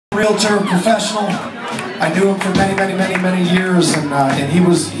realtor, professional. I knew him for many years, and he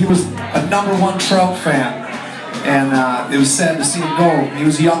was a #1 Trout fan. And it was sad to see him go. He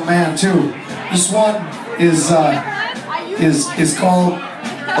was a young man too. This one is called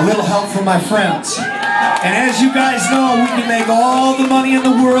 "A Little Help from My Friends." And as you guys know, we can make all the money in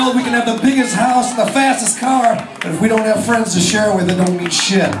the world, we can have the biggest house and the fastest car, but if we don't have friends to share with, it don't mean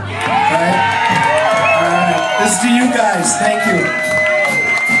shit. Right? Alright, this is to you guys. Thank you.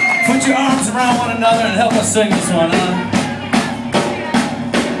 Put your arms around one another and help us sing this one, huh?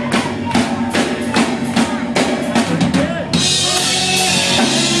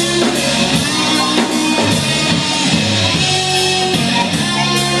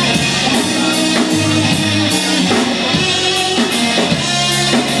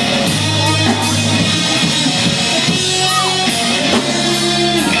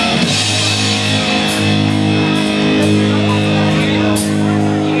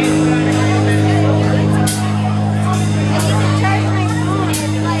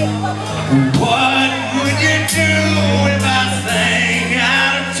 What would you do if I sang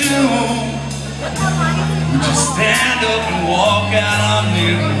out of tune? Would you stand up and walk out on me?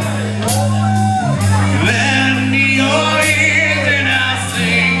 Lend me your ears and I'll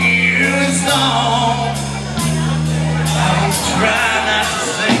sing you a song. I will try not to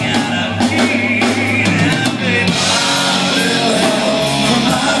sing out of key. And baby, I will help from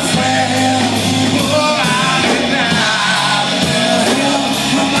my friend. Oh, I'll be down. I will help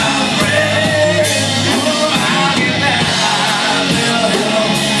from my friend.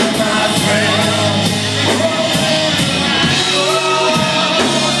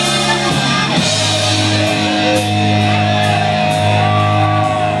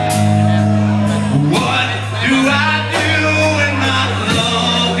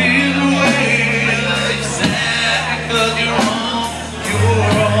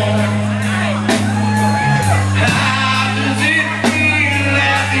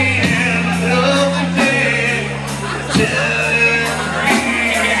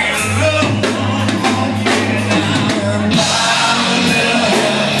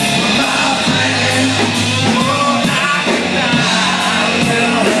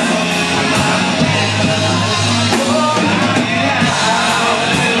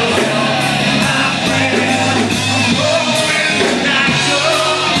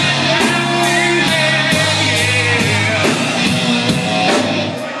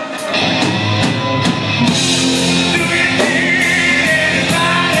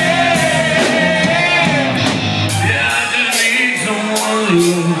 Yeah, I just need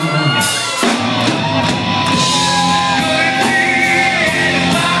someone.